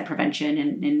suicide prevention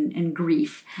and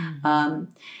grief.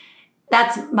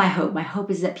 That's my hope. My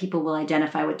hope is that people will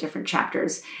identify with different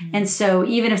chapters. And so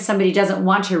even if somebody doesn't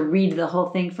want to read the whole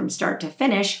thing from start to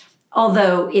finish,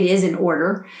 although it is in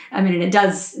order,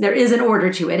 there is an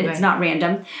order to it. It's not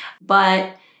random,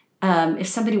 but if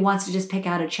somebody wants to just pick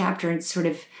out a chapter and sort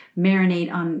of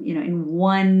marinate on, in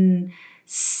one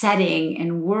setting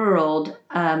and world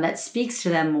that speaks to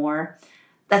them more,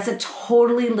 that's a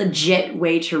totally legit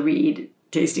way to read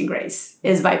Tasting Grace,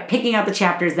 is by picking out the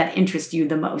chapters that interest you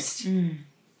the most.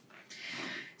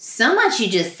 So much you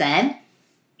just said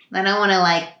that I want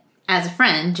to, as a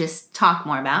friend, just talk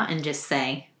more about and just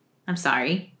say, I'm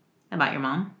sorry about your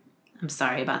mom. I'm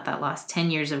sorry about that loss.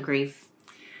 10 years of grief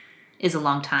is a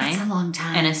long time. It's a long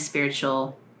time. And a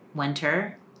spiritual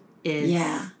winter is,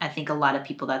 I think a lot of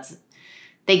people,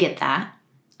 they get that.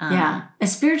 A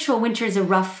spiritual winter is a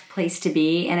rough place to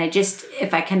be. And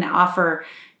if I can offer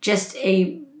just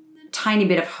a tiny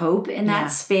bit of hope in that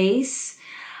space.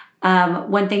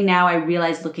 One thing now I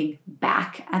realize looking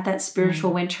back at that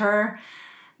spiritual winter,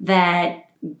 that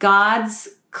God's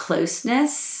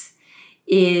closeness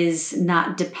is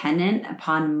not dependent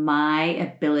upon my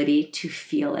ability to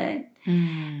feel it.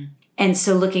 And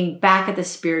so looking back at the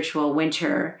spiritual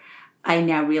winter, I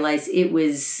now realize it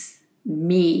was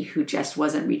me who just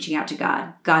wasn't reaching out to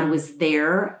God. God was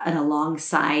there and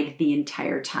alongside the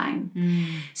entire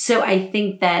time. So I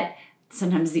think that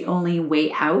sometimes the only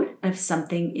way out of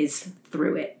something is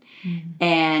through it.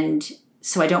 And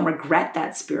so I don't regret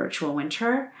that spiritual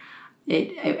winter.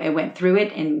 I went through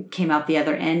it and came out the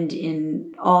other end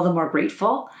in all the more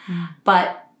grateful.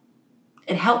 But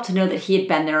it helped to know that he had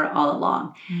been there all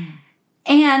along.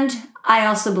 And I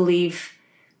also believe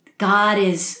God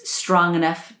is strong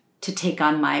enough to take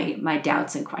on my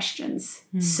doubts and questions.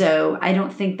 So I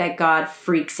don't think that God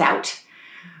freaks out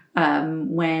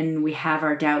when we have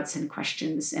our doubts and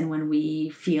questions, and when we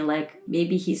feel like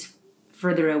maybe he's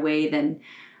further away than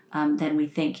we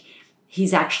think.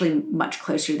 He's actually much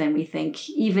closer than we think.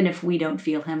 Even if we don't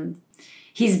feel him,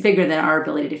 he's bigger than our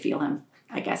ability to feel him,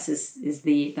 I guess is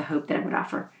the hope that I would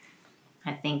offer.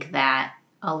 I think that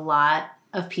a lot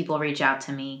of people reach out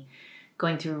to me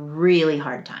going through really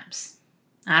hard times.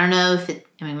 I don't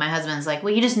know my husband's like,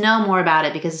 well, you just know more about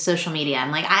it because of social media.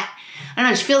 I'm like, I don't know.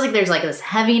 It just feels like there's this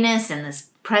heaviness and this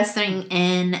pressing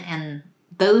in, and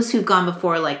those who've gone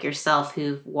before, like yourself,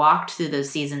 who've walked through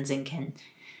those seasons and can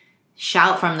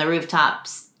shout from the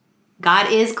rooftops,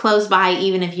 God is close by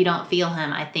even if you don't feel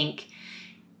him, I think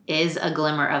is a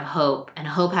glimmer of hope. And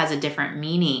hope has a different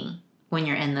meaning when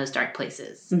you're in those dark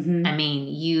places.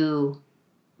 You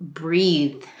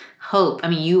breathe hope.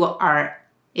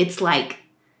 It's like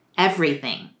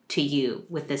everything to you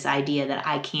with this idea that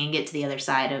I can get to the other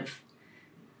side of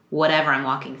whatever I'm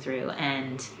walking through.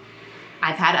 And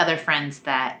I've had other friends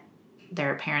that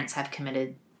their parents have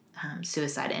committed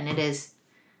suicide, and it is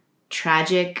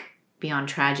tragic beyond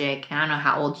tragic. And I don't know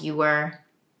how old you were.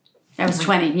 I was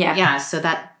 20, yeah. Yeah, so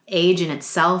that age in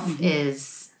itself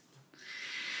is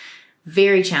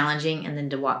very challenging. And then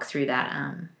to walk through that,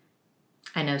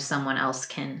 I know someone else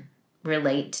can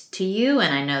relate to you,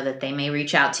 and I know that they may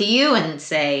reach out to you and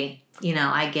say,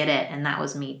 I get it, and that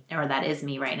was me, or that is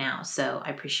me right now. So I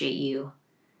appreciate you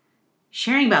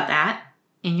sharing about that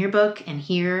in your book and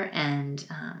here. And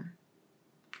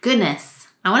goodness,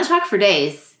 I want to talk for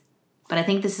days, but I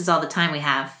think this is all the time we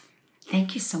have.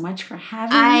 Thank you so much for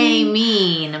having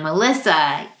me. Melissa,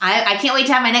 I can't wait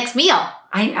to have my next meal.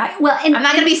 I'm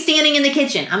not going to be standing in the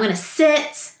kitchen. I'm going to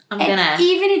sit.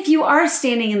 Even if you are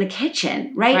standing in the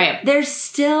kitchen, right? There's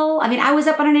still, I was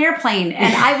up on an airplane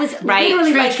and I was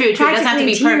literally True. It doesn't have to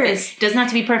be perfect. It doesn't have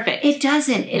to be perfect. It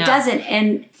doesn't. It doesn't.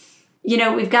 And,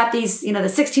 we've got these, the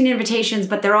 16 invitations,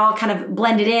 but they're all kind of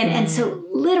blended in. And so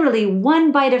literally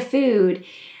one bite of food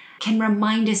can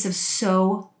remind us of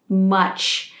so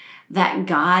much that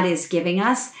God is giving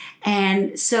us.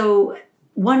 And so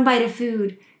one bite of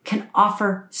food can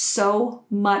offer so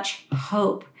much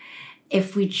hope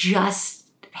if we just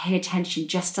pay attention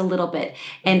just a little bit.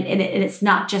 And it's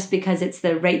not just because it's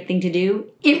the right thing to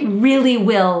do. It really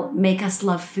will make us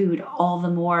love food all the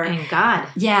more. And God.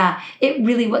 Yeah, it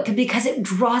really will, because it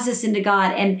draws us into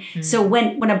God. And so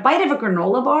when a bite of a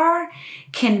granola bar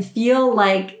can feel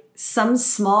like some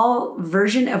small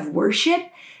version of worship,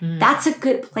 that's a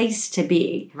good place to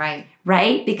be. Right.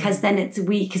 Right? Because then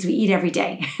because we eat every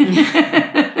day.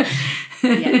 Yeah,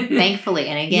 thankfully.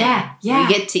 And again, we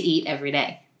get to eat every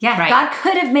day. Yeah, right. God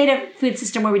could have made a food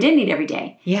system where we didn't eat every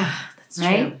day. Yeah, that's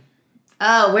right? True.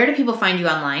 Oh, where do people find you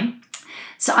online?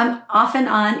 So I'm often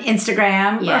on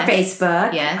Instagram or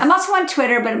Facebook. Yes. I'm also on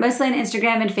Twitter, but mostly on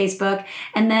Instagram and Facebook.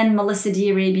 And then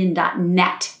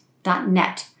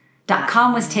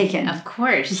melissadiarabian.net.com was taken. Of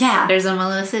course. Yeah. There's a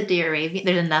Melissa D'Arabian.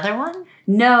 There's another one?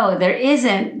 No, there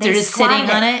isn't. They're just sitting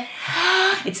on it?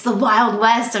 It's the Wild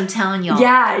West, I'm telling y'all.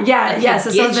 Yeah. So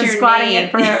someone's been squatting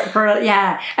it for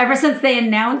ever since they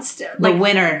announced the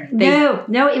winner.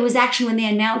 No, it was actually when they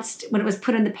announced, when it was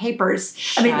put in the papers.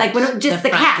 I mean, like when it, just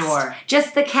the cast. Door.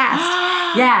 Just the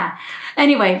cast. Yeah.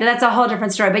 Anyway, but that's a whole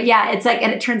different story. But yeah, it's like,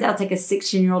 and it turns out it's like a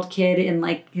 16-year-old kid in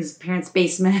like his parents'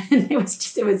 basement. And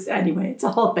anyway, it's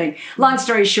a whole thing. Long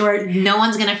story short. No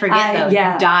one's going to forget though.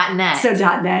 Yeah. .net. So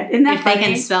 .net. Isn't that funny? They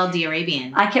can spell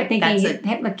D'Arabian. I kept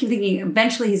thinking,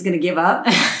 eventually he's going to give up.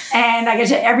 And I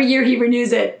guess every year he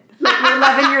renews it. Like we're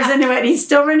 11 years into it. He's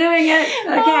still renewing it.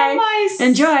 Okay. Oh,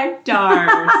 enjoy.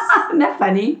 Stars. Isn't that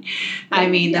funny? I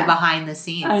mean, the behind the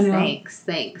scenes. I know.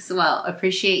 Thanks. Well,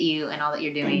 appreciate you and all that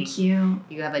you're doing. Thank you.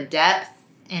 You have a depth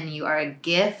and you are a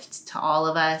gift to all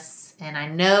of us. And I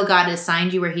know God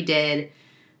assigned you where he did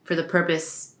for the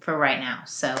purpose for right now.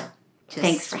 So just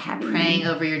thanks for having me. Praying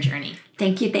over your journey.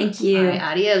 Thank you. All right,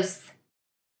 adios.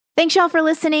 Thanks, y'all, for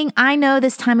listening. I know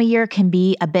this time of year can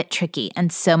be a bit tricky,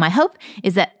 and so my hope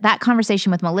is that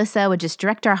conversation with Melissa would just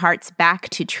direct our hearts back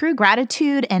to true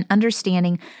gratitude and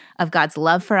understanding of God's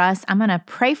love for us. I'm going to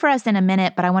pray for us in a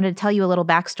minute, but I wanted to tell you a little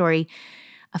backstory.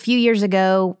 A few years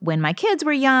ago, when my kids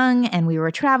were young and we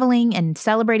were traveling and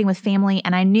celebrating with family,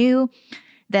 and I knew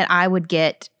that I would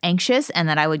get anxious and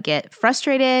that I would get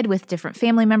frustrated with different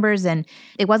family members, and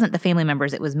it wasn't the family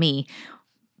members, it was me.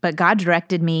 But God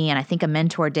directed me, and I think a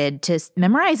mentor did, to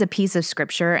memorize a piece of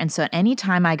scripture. And so at any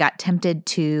time I got tempted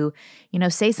to,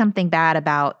 say something bad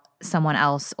about someone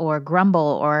else or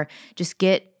grumble or just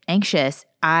get anxious,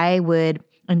 I would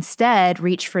instead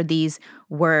reach for these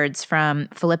words from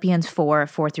Philippians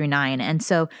 4:4-9. And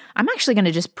so I'm actually going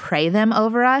to just pray them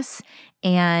over us.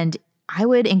 And I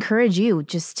would encourage you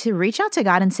just to reach out to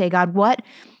God and say, God, what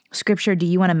scripture do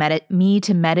you want me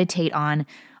to meditate on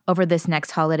over this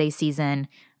next holiday season?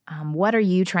 What are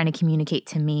you trying to communicate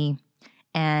to me?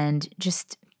 And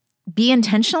just be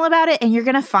intentional about it, and you're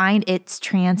going to find it's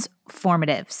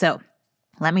transformative. So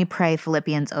let me pray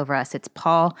Philippians over us. It's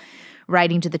Paul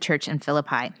writing to the church in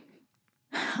Philippi.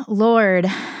 Lord,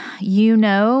 you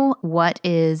know what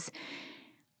is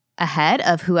ahead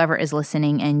of whoever is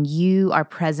listening, and you are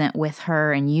present with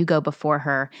her, and you go before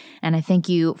her. And I thank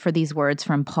you for these words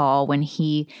from Paul when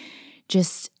he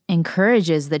just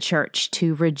encourages the church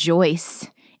to rejoice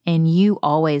in you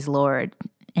always, Lord.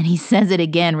 And he says it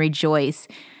again, rejoice,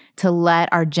 to let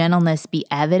our gentleness be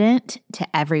evident to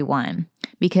everyone.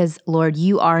 Because, Lord,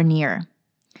 you are near.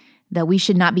 That we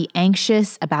should not be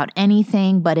anxious about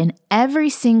anything, but in every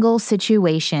single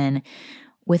situation,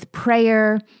 with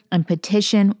prayer and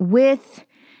petition, with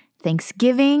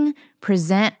thanksgiving,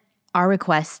 present our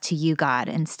requests to you, God.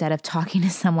 Instead of talking to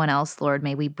someone else, Lord,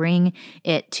 may we bring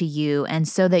it to you. And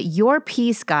so that your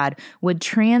peace, God, would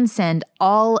transcend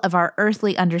all of our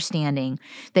earthly understanding,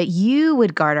 that you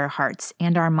would guard our hearts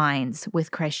and our minds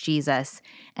with Christ Jesus.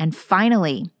 And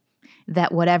finally,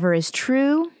 that whatever is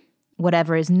true,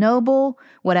 whatever is noble,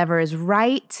 whatever is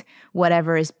right,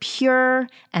 whatever is pure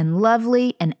and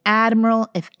lovely and admirable,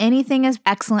 if anything is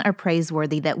excellent or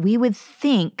praiseworthy, that we would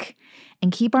think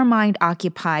and keep our mind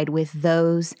occupied with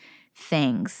those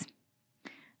things.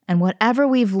 And whatever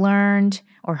we've learned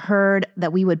or heard,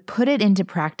 that we would put it into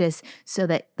practice so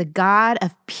that the God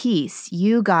of peace,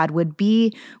 you, God, would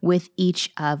be with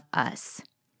each of us.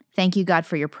 Thank you, God,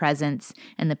 for your presence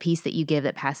and the peace that you give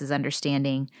that passes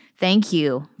understanding. Thank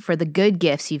you for the good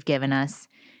gifts you've given us,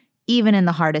 even in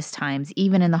the hardest times,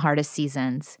 even in the hardest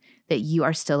seasons, that you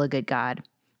are still a good God.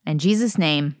 In Jesus'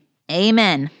 name,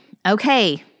 amen.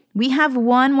 Okay. We have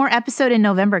one more episode in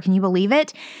November. Can you believe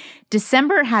it?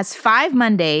 December has 5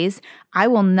 Mondays. I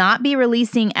will not be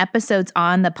releasing episodes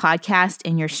on the podcast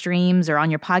in your streams or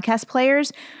on your podcast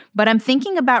players, but I'm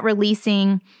thinking about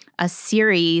releasing a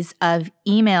series of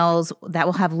emails that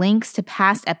will have links to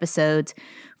past episodes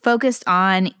focused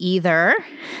on either,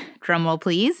 drumroll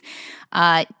please,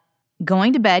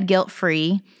 going to bed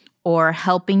guilt-free or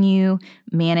helping you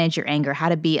manage your anger, how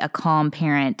to be a calm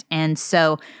parent. And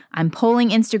so I'm polling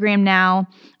Instagram now.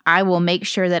 I will make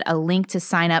sure that a link to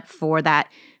sign up for that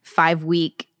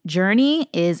 5-week journey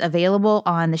is available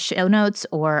on the show notes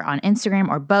or on Instagram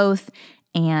or both.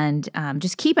 And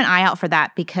just keep an eye out for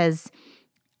that, because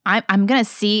I'm going to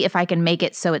see if I can make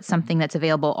it so it's something that's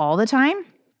available all the time,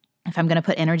 if I'm going to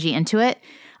put energy into it.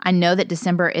 I know that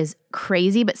December is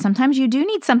crazy, but sometimes you do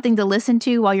need something to listen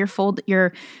to while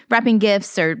you're wrapping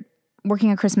gifts or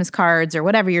working on Christmas cards or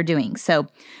whatever you're doing. So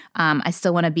I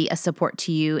still want to be a support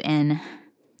to you in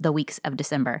the weeks of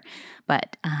December.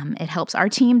 But it helps our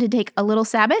team to take a little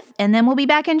Sabbath, and then we'll be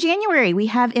back in January. We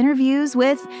have interviews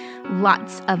with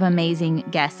lots of amazing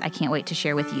guests I can't wait to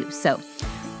share with you. So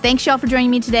thanks, y'all, for joining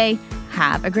me today.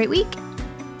 Have a great week.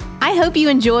 I hope you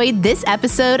enjoyed this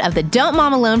episode of the Don't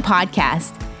Mom Alone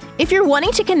podcast. If you're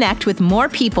wanting to connect with more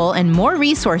people and more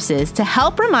resources to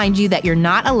help remind you that you're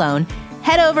not alone,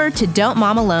 head over to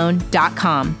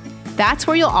don'tmomalone.com. That's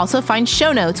where you'll also find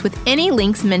show notes with any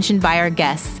links mentioned by our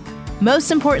guests. Most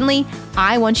importantly,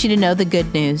 I want you to know the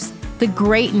good news, the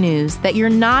great news that you're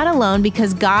not alone,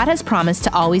 because God has promised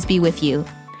to always be with you.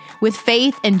 With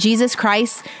faith in Jesus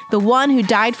Christ, the one who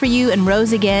died for you and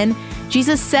rose again,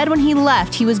 Jesus said when he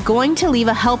left, he was going to leave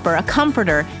a helper, a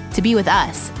comforter, to be with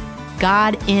us.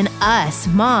 God in us.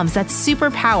 Moms, that's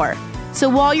superpower. So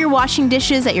while you're washing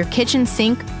dishes at your kitchen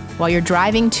sink, while you're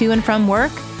driving to and from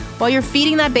work, while you're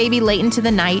feeding that baby late into the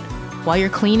night, while you're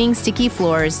cleaning sticky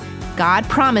floors, God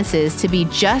promises to be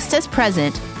just as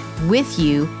present with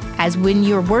you as when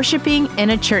you're worshiping in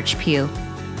a church pew.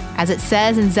 As it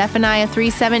says in Zephaniah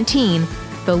 3:17,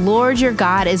 the Lord your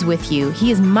God is with you. He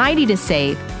is mighty to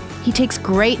save. He takes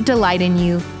great delight in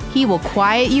you. He will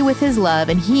quiet you with his love,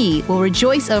 and he will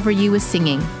rejoice over you with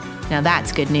singing. Now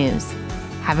that's good news.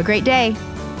 Have a great day.